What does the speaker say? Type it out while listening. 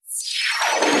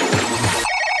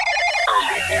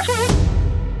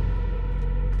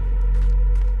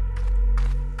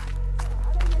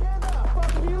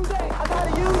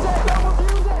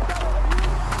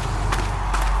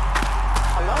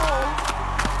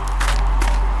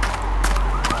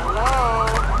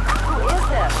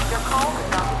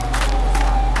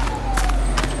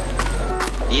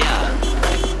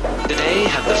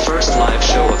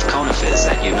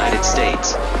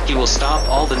states, he will stop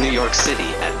all the New York City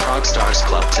at Prague Stars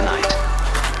Club tonight.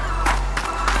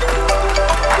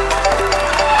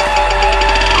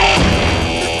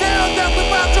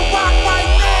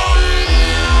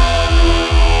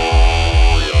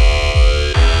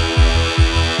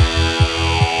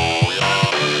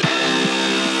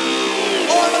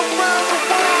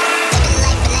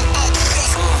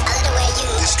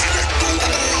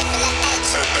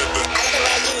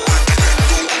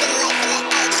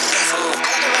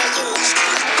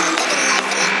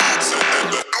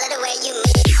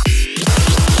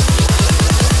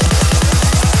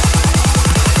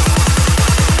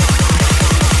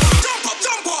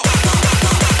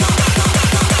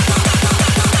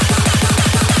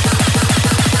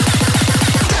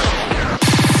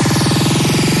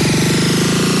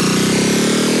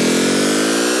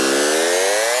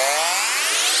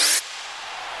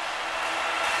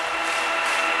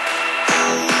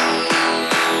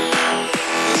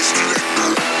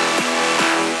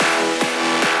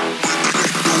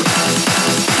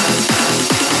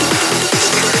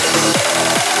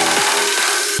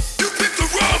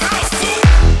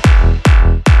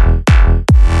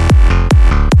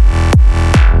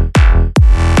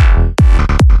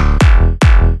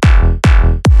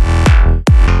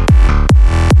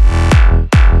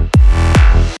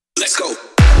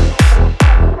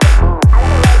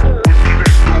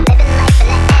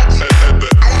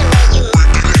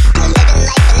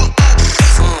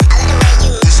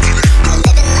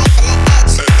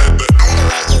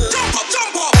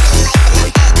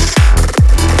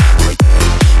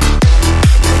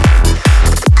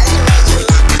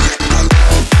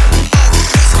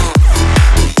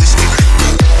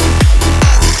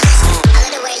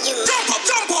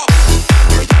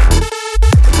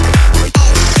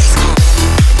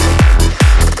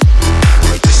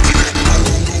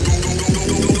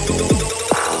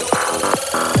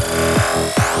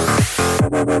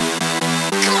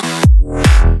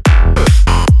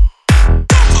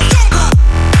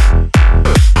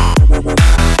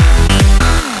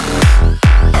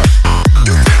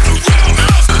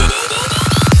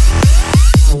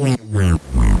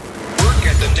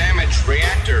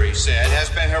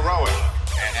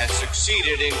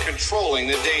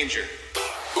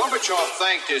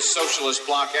 His socialist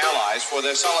bloc allies for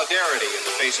their solidarity in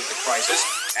the face of the crisis,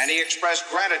 and he expressed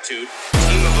gratitude to a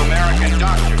team of American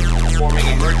doctors performing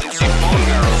emergency bone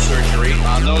marrow surgery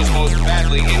on those most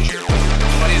badly injured.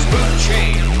 But his mood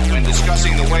changed when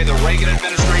discussing the way the Reagan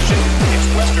administration, its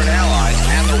Western allies,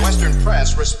 and the Western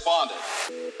press responded.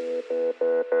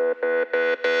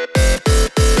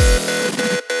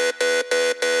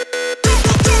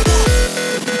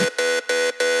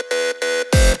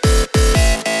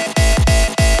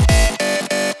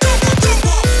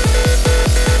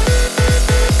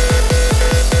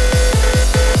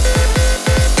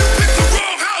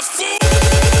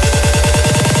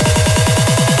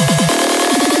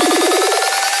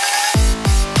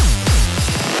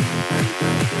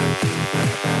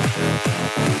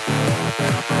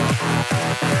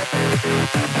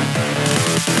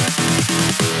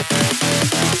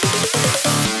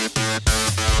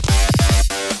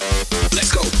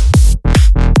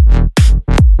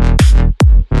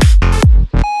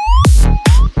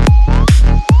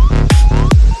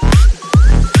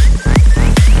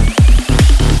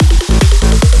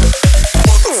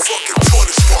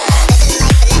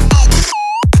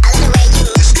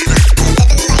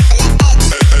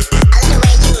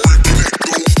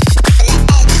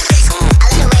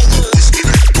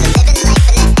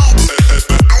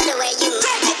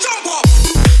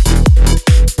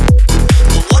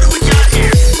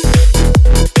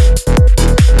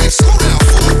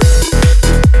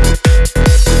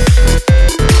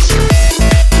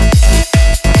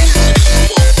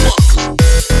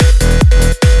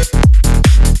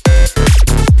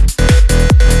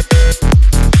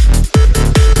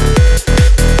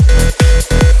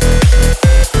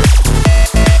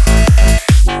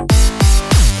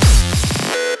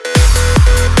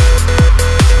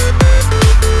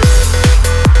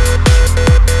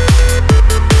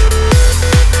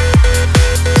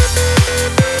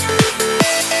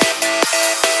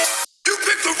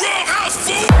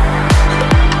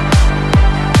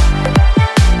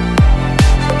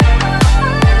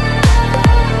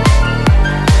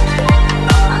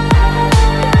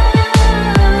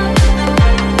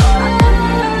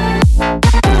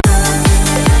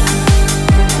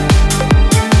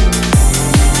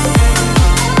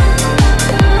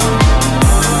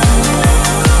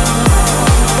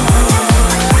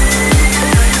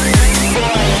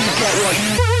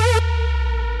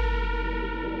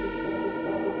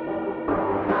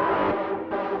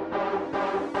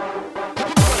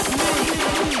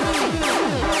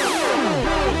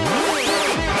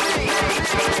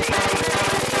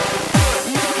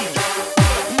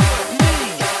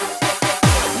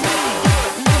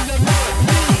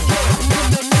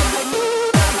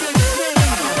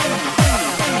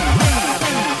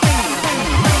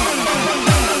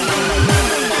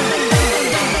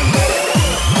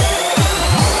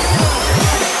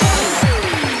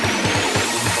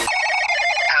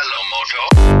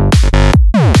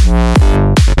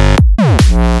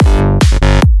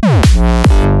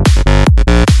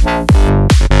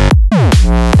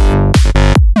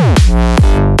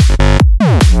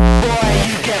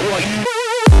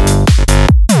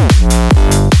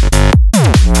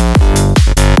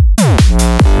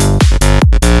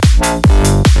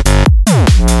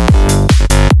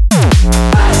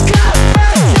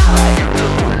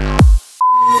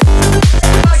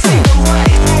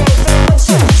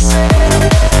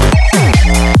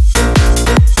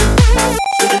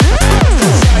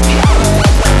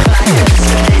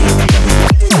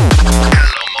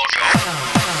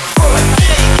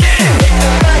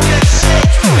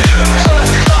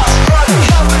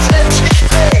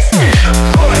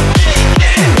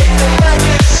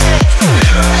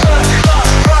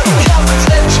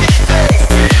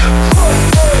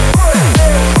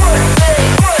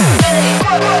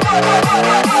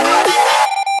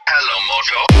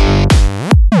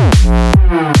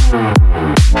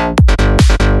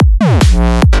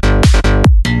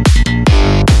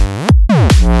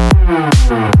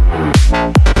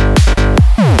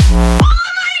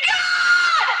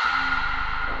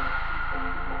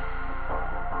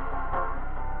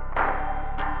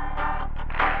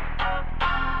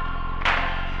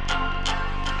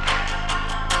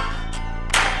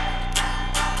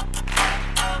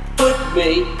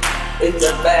 me in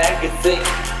the magazine.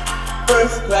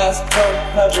 First class punk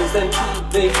covers and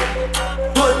TV.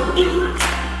 Put me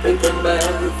in the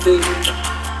magazine.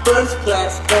 First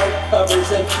class punk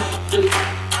covers and TV.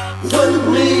 Put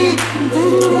me in the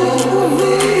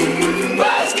magazine.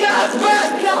 First class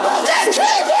punk covers and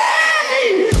TV.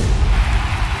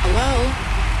 Hello?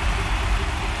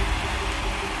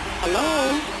 Hello?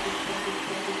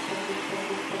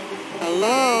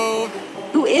 Hello?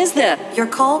 Who is there? Your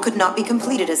call could not be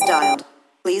completed as dialed.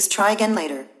 Please try again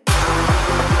later.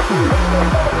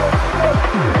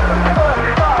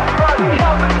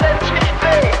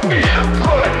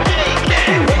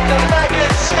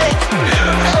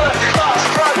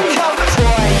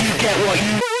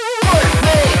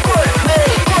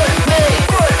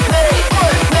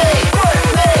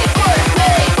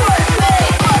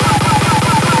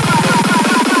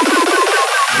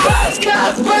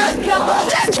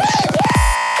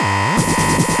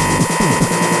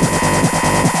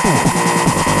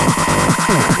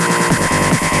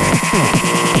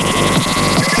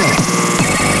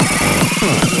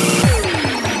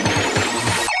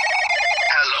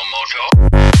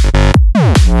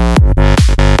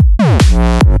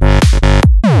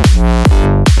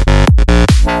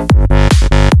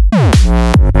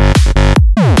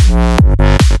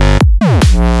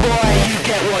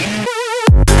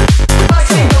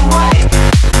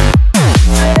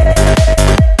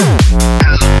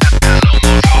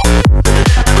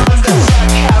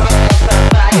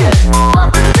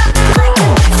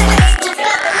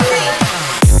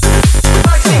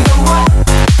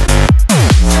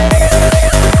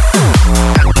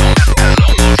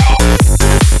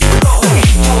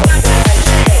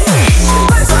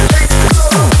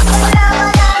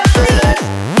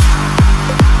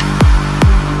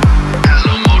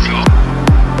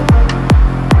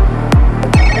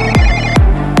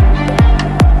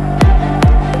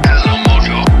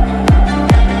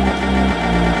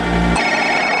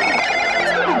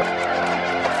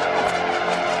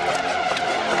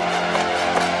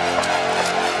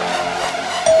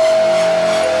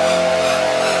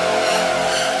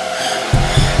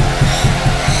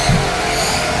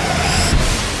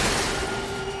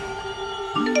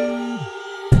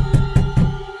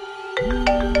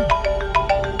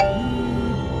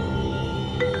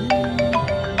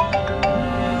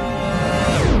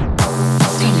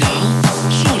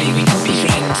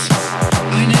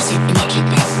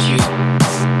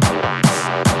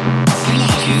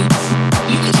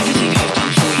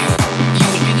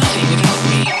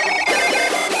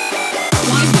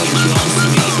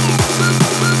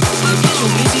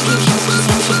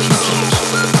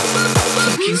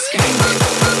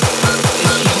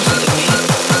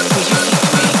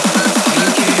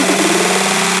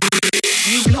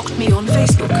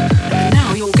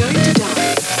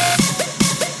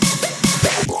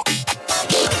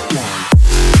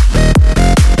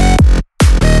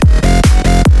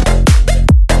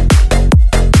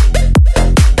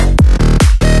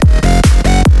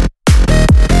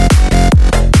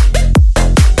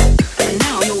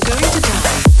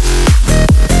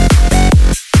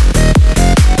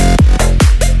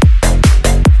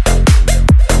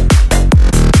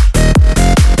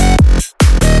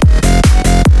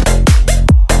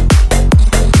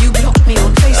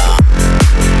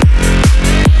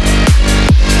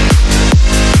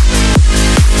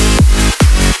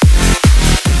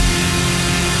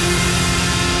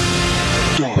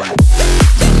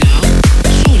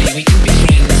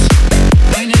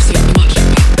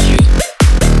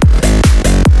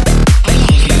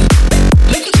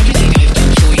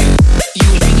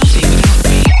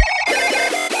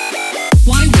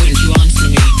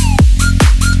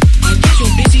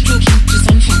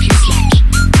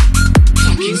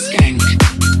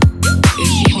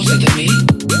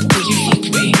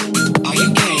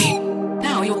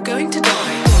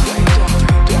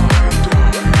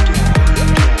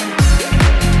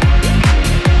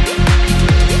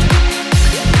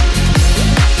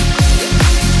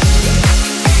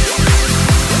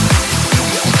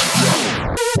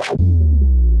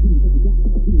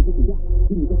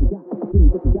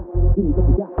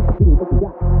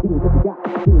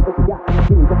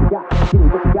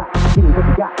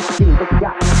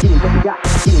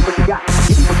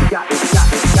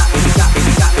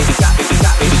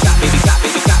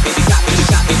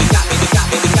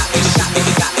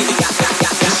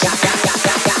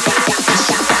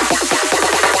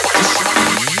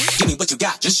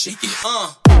 Just shake it.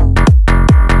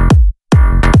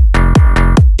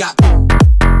 Got.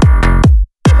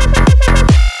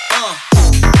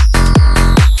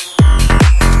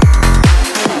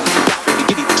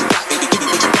 Give me what you got, baby. Give me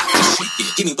what you got. Just shake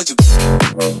it. Give me what you got.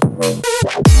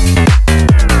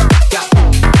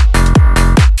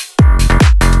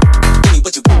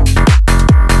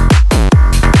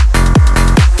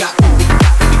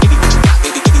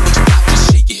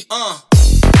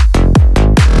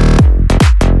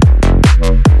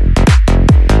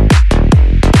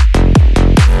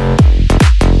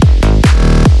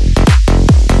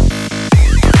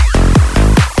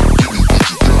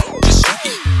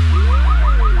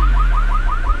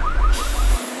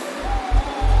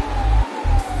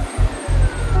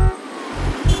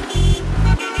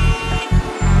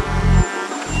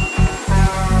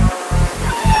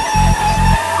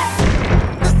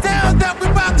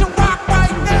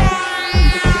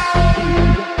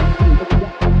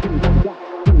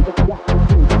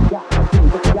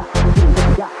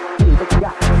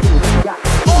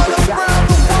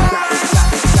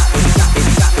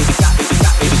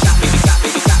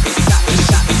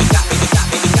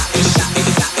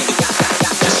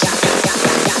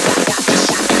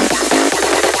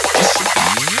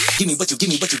 what you give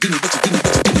me, what you give me, what you give me,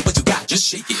 what you give me, what you got. Just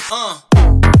shake it.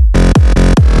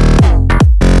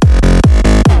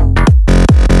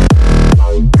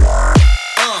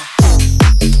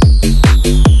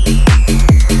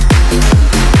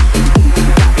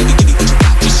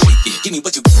 Give me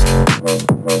what you got.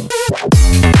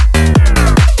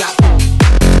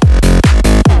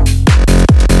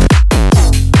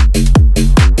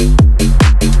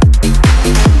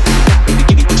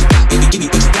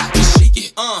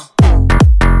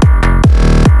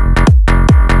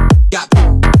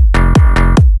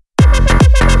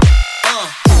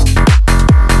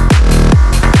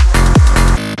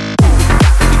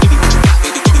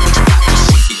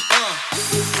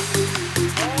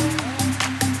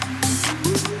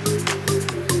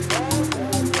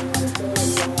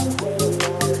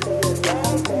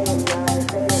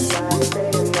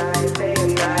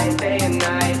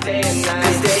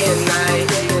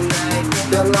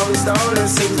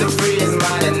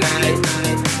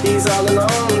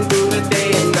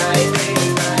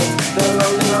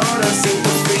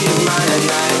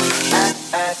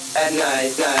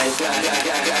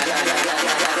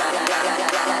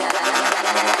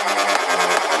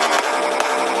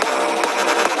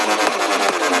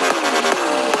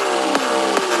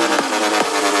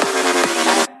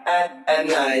 At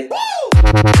night.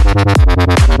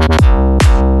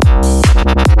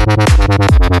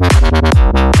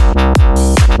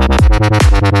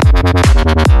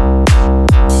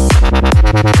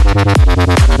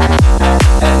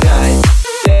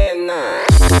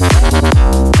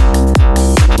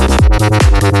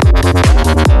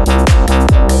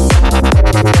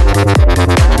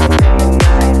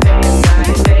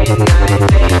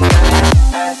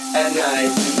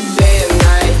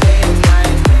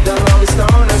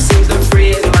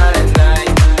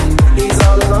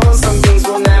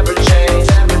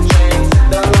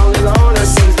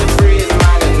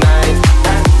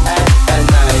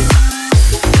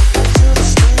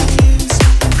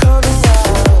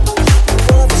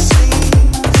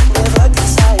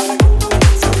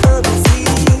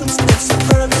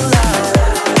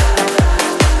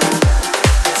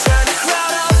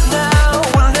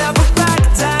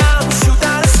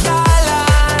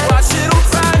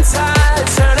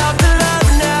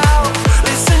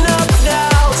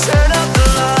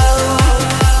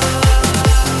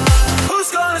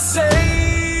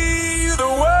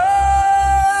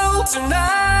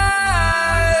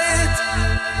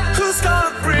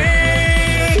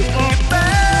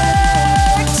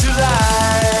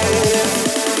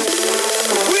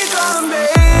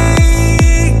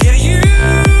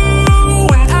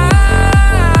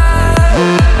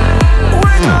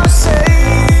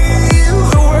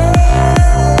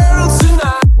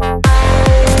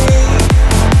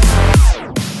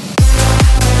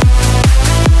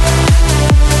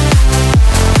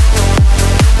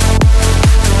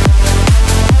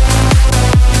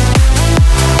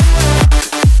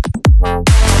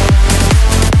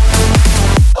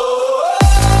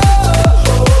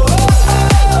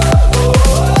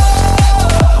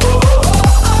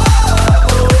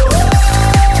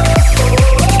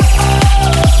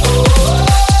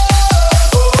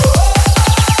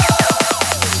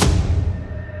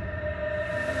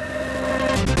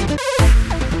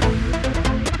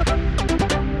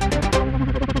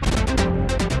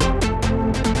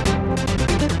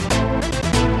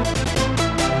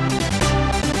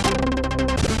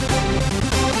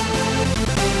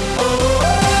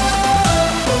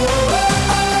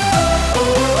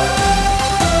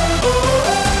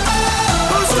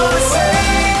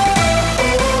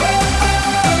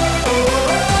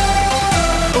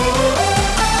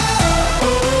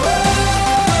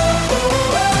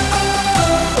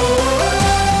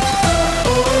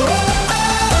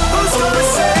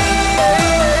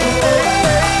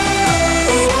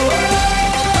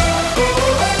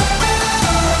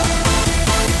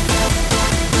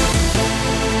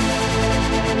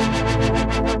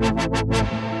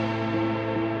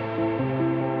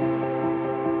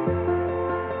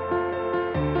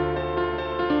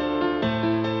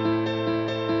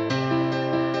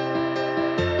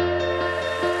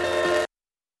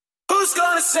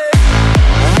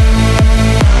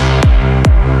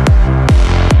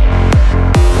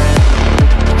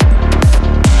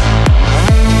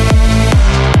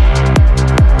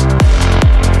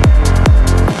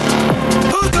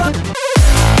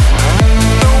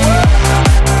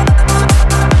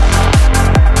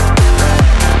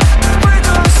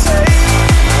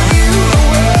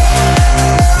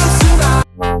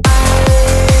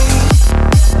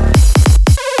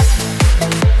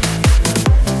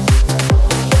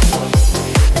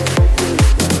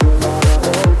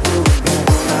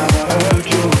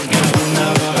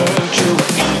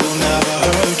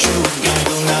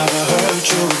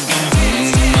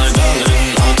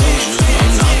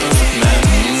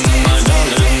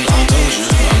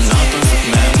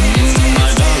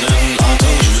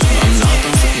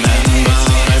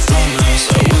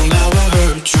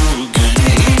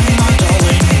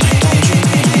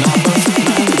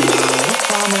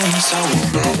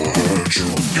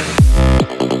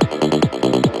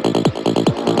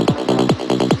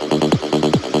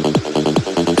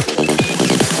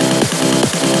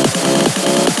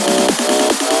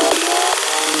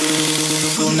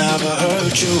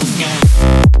 hurt you again.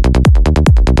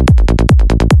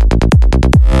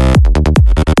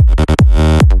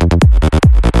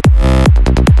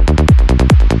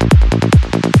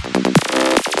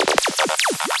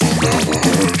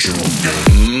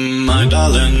 My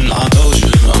darling, I told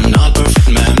you I'm not perfect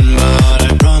man, but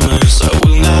I promise I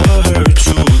will never hurt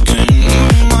you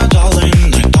again. My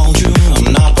darling, I told you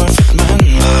I'm not perfect man,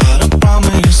 but I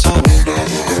promise I will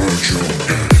never hurt you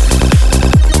again.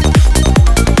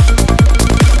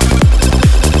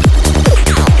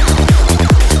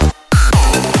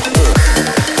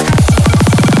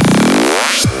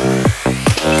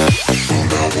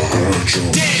 I'll never hurt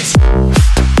you. Dance.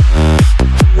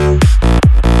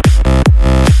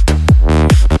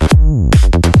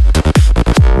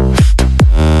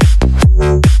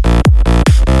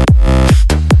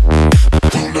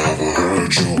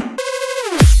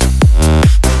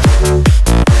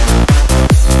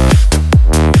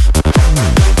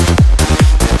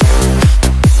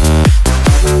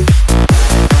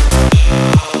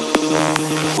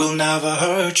 Never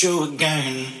hurt you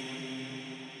again.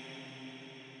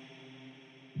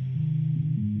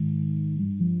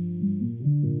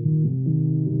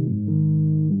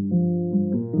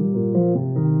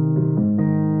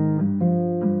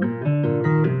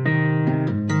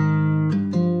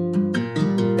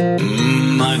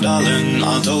 My darling,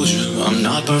 I told you I'm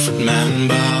not perfect man,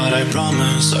 but I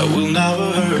promise I will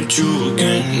never hurt you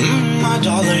again. My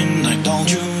darling, I told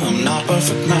you I'm not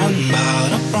perfect man,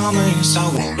 but I promise I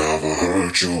will never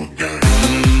hurt you again.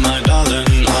 My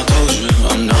darling, I told you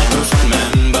I'm not perfect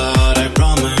man, but I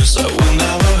promise I will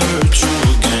never hurt you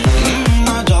again.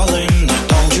 My darling, I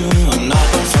told you I'm not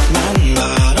perfect man,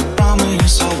 but I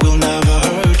promise I will never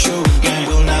hurt you again.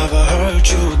 Will never hurt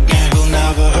you again. Will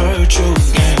never hurt you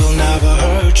again. Will never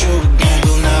hurt you again.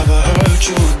 Will never hurt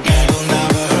you again. Will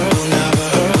never hurt. Will never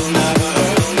hurt. Will never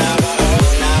hurt. Will never hurt.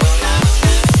 Will never hurt.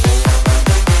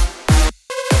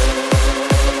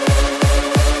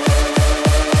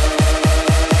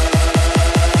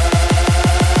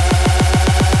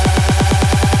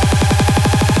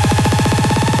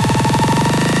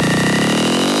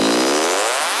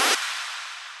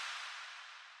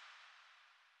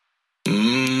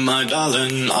 My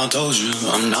darling, I told you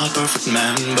I'm not perfect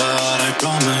man, but I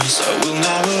promise I will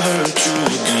never hurt you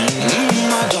again.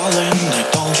 My darling, I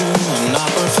told you I'm not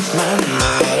perfect man,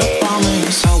 but I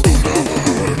promise I will never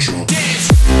hurt you. Dance.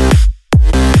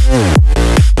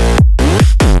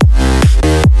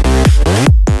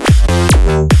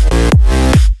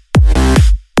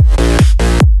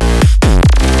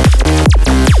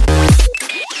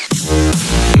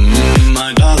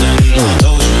 My darling, I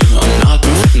told you I'm not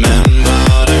perfect man,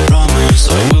 but I promise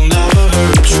I will never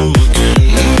hurt you again.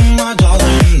 My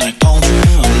darling, I told you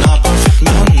I'm not perfect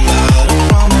man, but I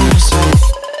promise I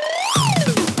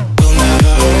will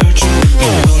never hurt you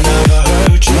again. Will never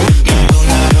hurt you again. Will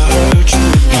never hurt you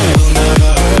again. Will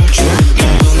never hurt you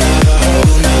again. Will never hurt.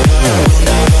 Will never hurt. Will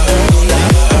never hurt. Will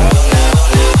never hurt.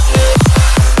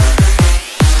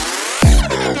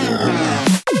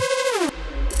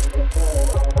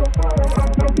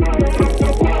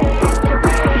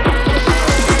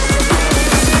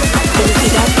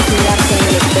 Felicidad es mirarse en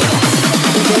el espejo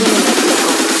y ver en el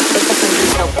reflejo esa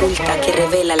sonrisa oculta que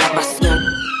revela la pasión.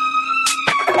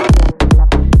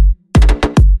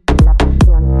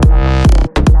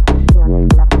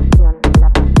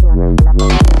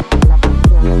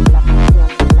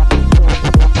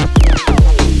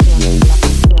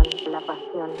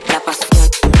 La pasión.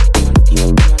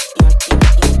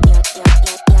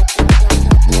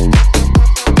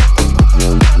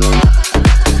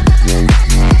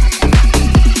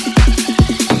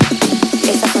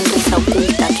 Esa sonrisa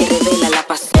oculta que revela la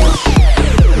pasión.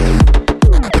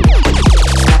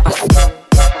 La pasión.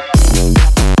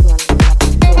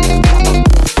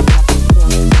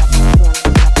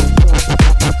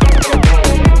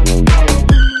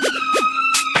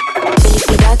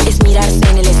 Felicidad es mirarse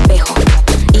en el espejo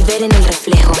y ver en el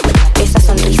reflejo esa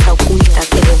sonrisa oculta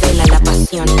que revela la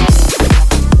pasión.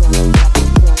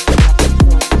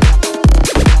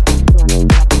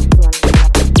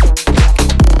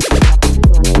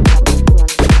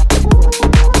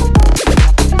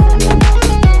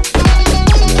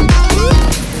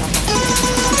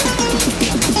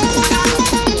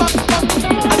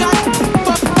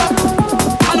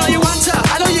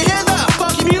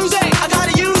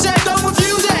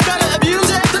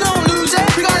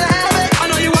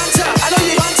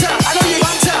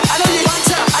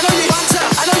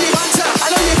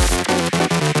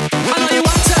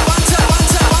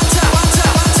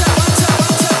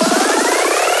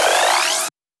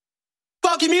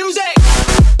 Funky music.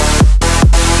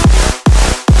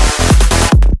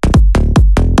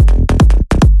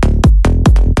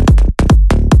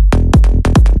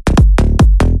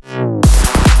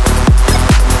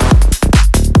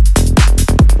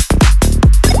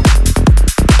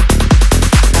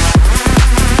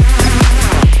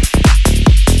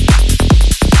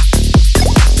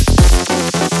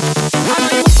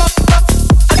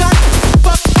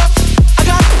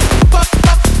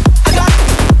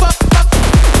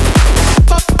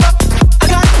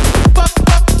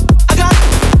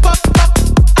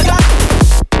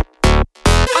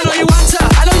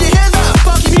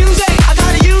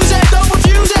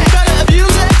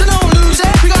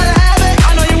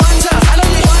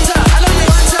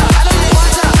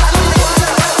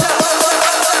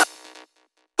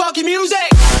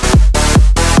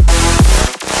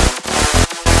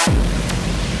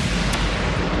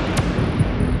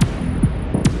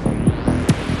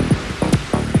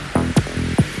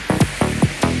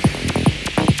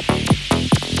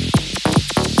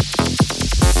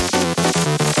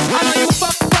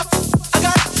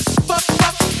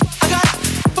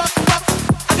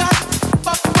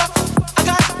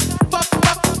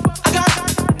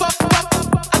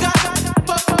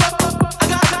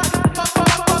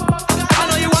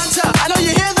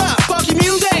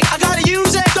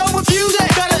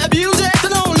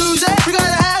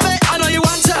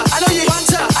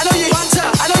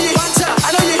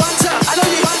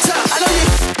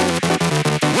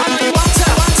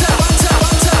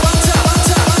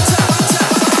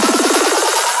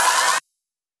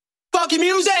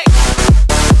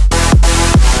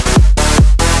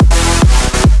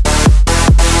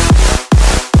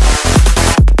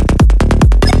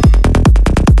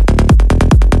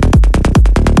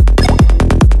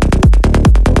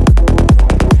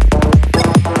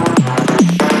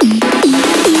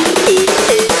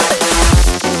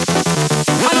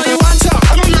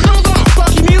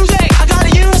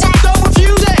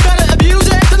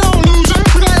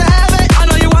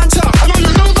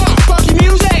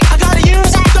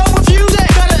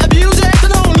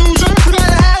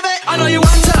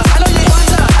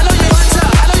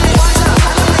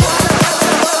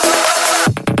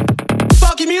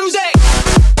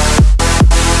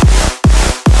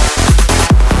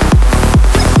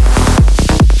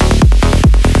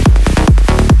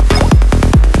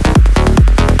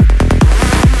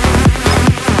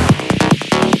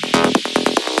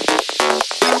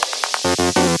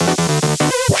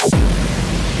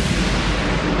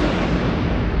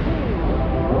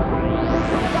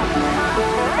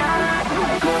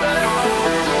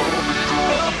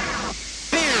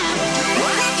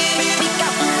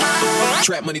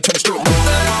 Trap money turn straight.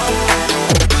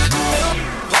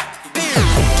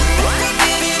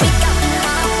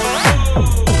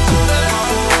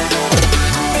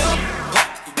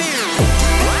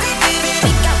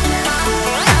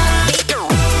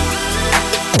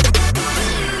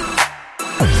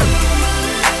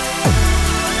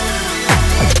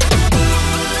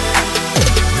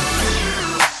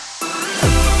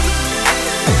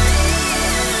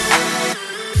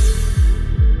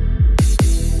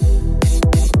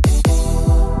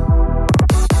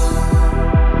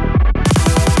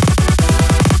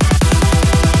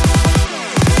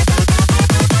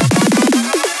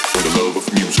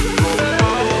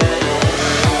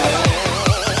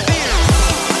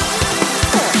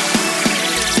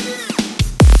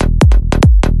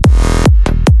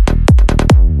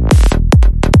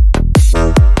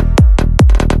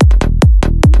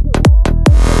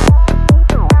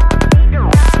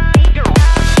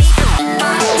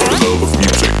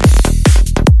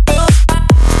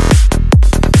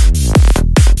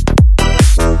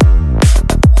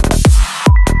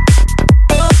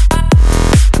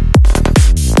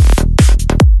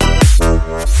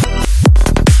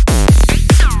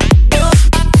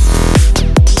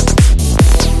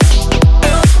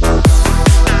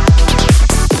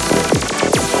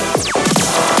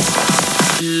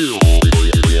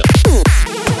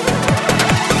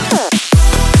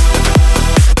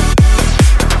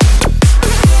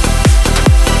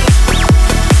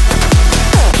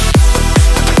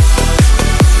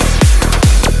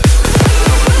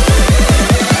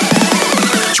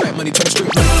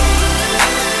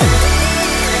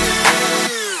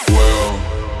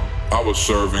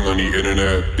 Surfing on the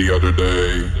internet the other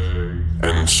day,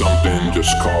 and something just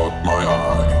caught my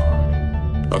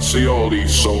eye. I see all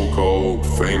these so-called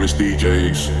famous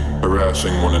DJs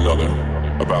harassing one another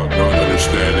about not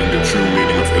understanding the true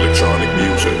meaning of electronic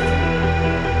music.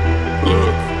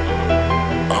 Look,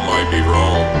 I might be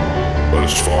wrong, but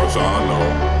as far as I know,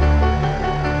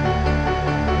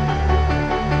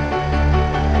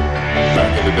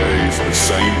 back in the days, the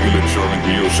same electronic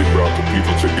music brought the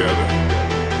people together.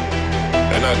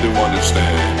 And I do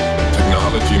understand,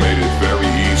 technology made it very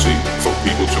easy for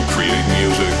people to create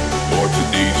music or to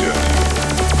DJ.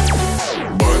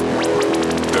 But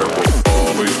there will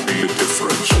always be a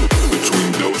difference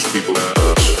between those people and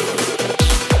us.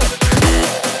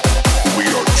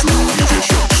 We are true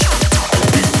musicians,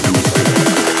 and we do it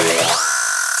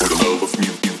for the love of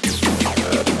music.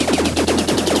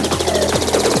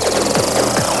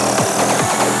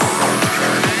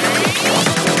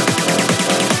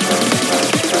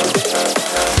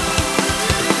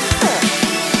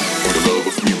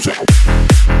 Music.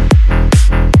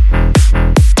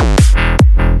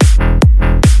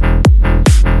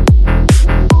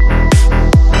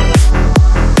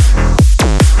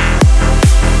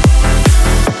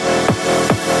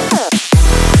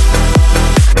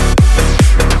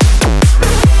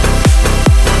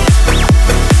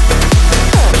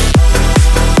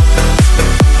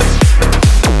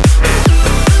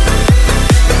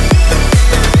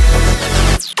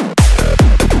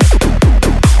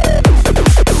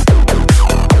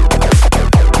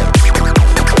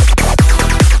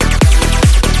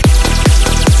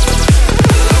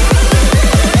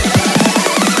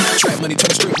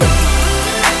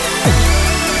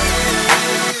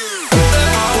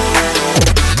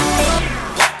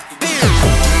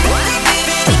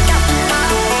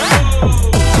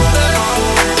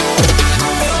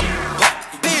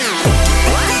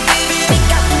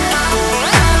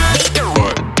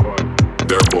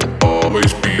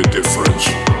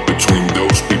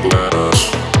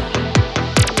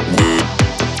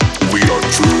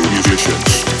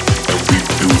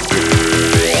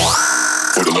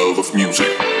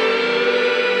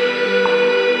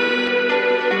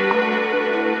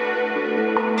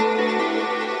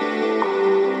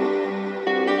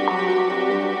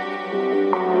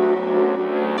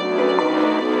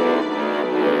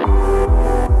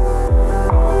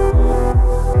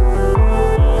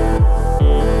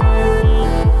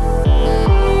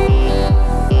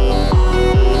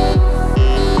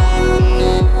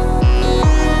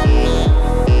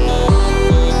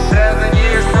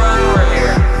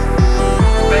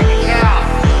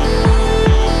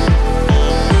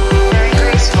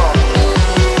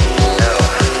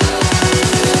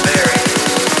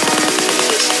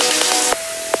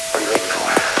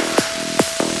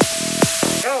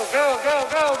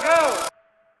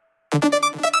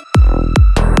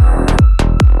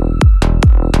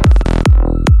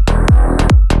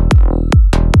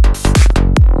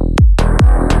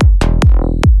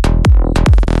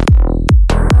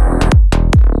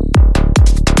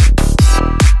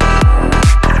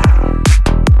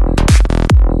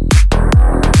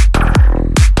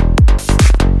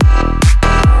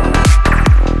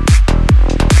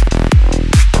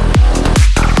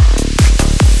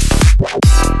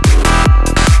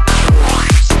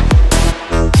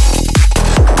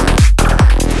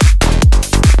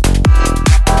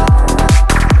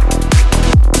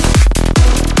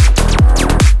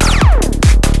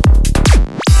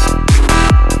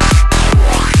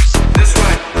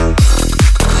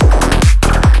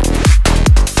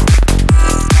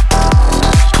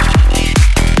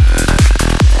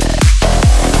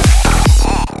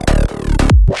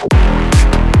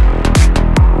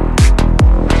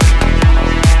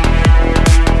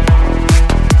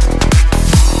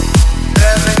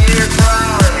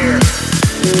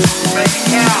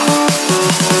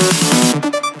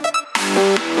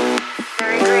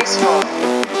 graceful.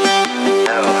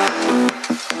 No,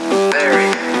 very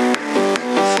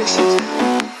efficient.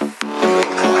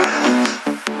 Moving forward.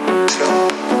 Let's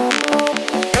go.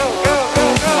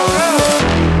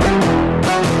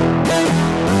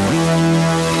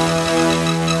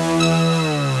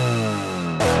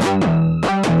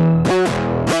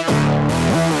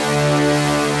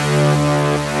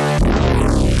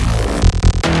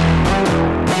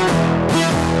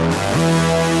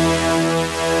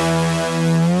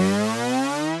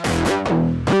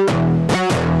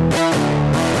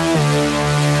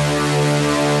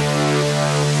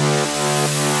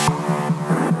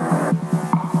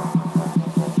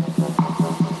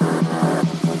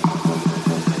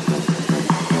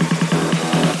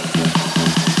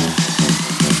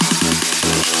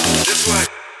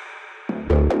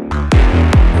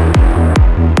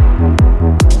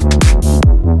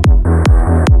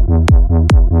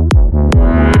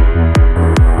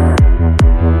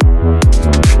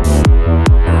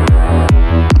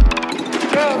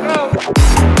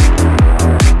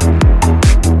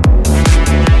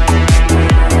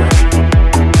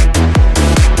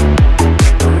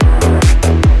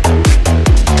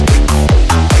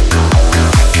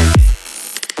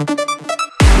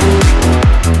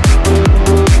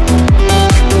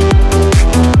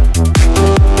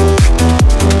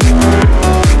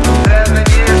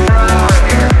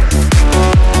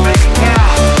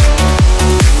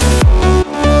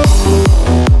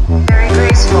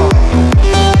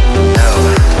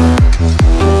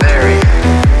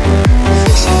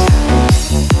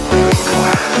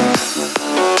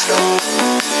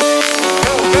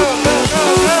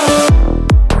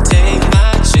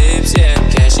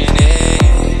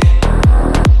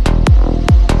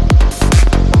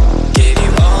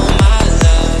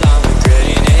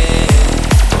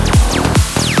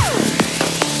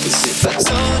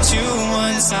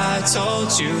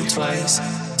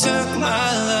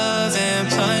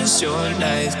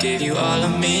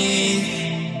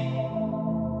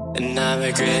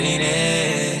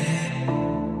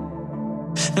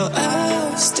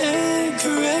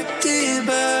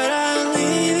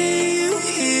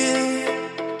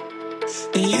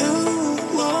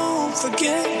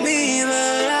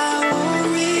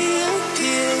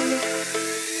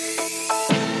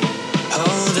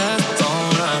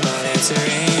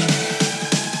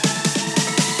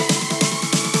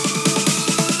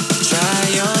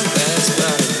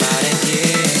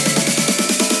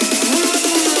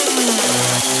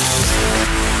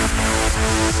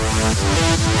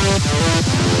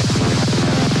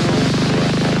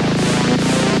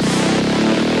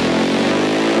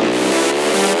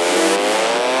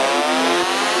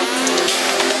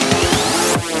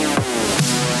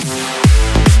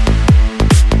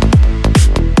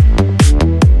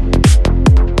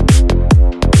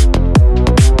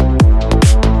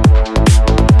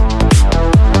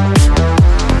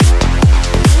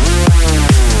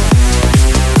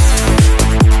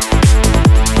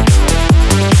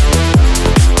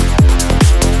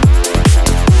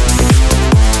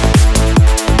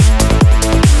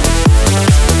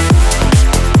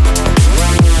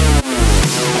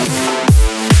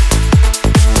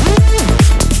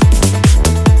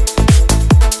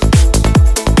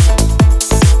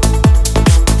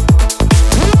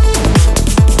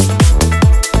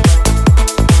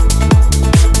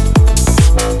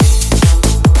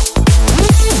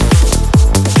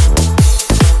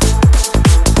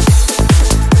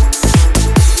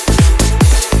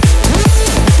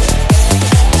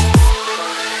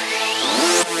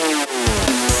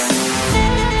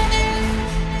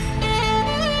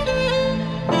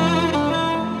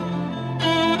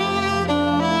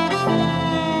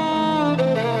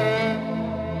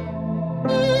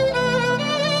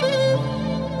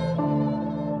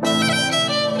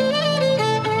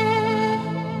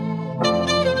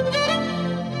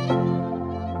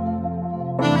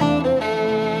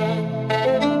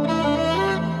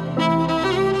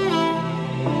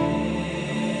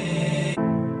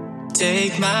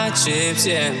 Take my chips,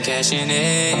 yeah, I'm cashing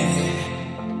in.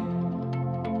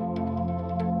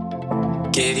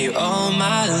 Gave you all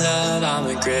my love, I'm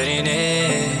regretting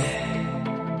it.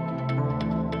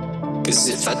 Cause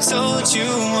if I told you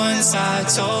once, I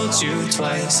told you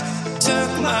twice.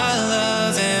 Took my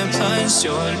love and plunged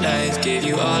your life. Gave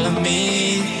you all of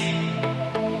me,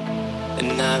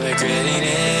 and I'm regretting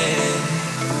it.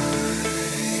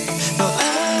 No,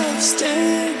 I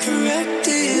stand corrected.